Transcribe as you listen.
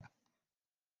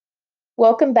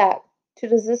Welcome back to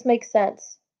Does This Make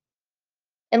Sense?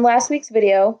 In last week's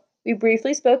video, we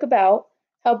briefly spoke about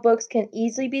how books can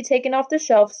easily be taken off the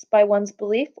shelves by one's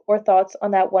belief or thoughts on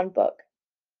that one book.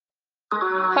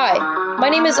 Hi, my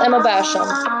name is Emma Basham.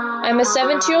 I'm a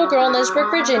 17-year-old girl in Lynchburg,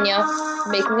 Virginia,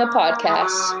 making a podcast.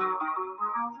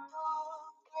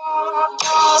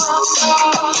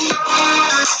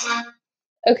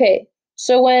 Okay,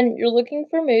 so when you're looking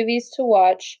for movies to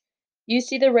watch, you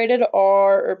see the rated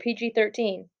R or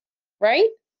PG-13, right?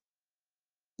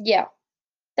 Yeah,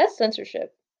 that's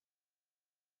censorship.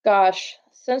 Gosh,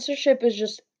 censorship is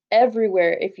just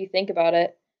everywhere if you think about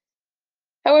it.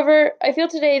 However, I feel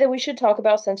today that we should talk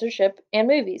about censorship and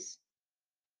movies.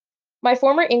 My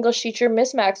former English teacher,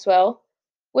 Miss Maxwell,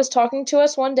 was talking to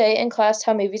us one day in class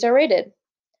how movies are rated.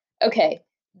 Okay,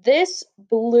 this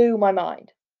blew my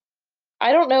mind.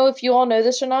 I don't know if you all know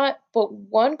this or not, but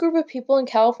one group of people in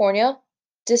California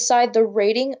decide the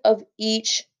rating of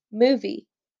each movie.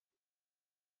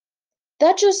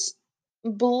 That just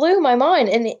blew my mind,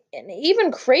 and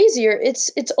even crazier,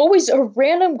 it's always a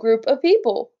random group of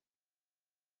people.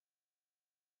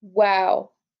 Wow.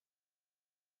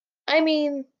 I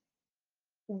mean,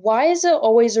 why is it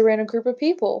always a random group of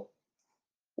people?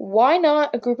 Why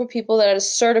not a group of people that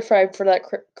is certified for that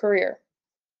career?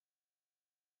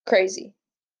 Crazy.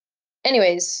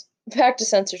 Anyways, back to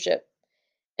censorship.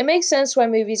 It makes sense why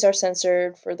movies are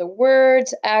censored for the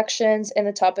words, actions, and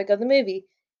the topic of the movie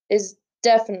is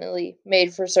definitely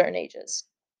made for certain ages.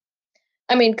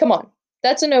 I mean, come on,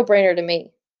 that's a no-brainer to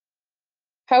me.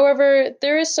 However,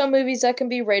 there is some movies that can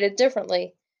be rated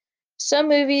differently. Some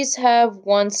movies have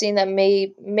one scene that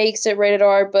makes it rated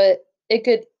R, but it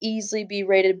could easily be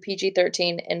rated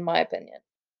PG-13 in my opinion.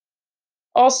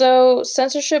 Also,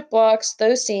 censorship blocks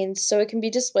those scenes so it can be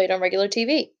displayed on regular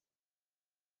TV.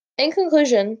 In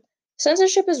conclusion,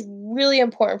 censorship is really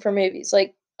important for movies,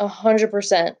 like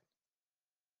 100%.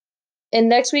 In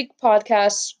next week's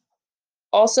podcast,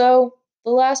 also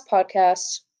the last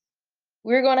podcast,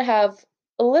 we're going to have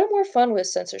a little more fun with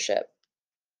censorship.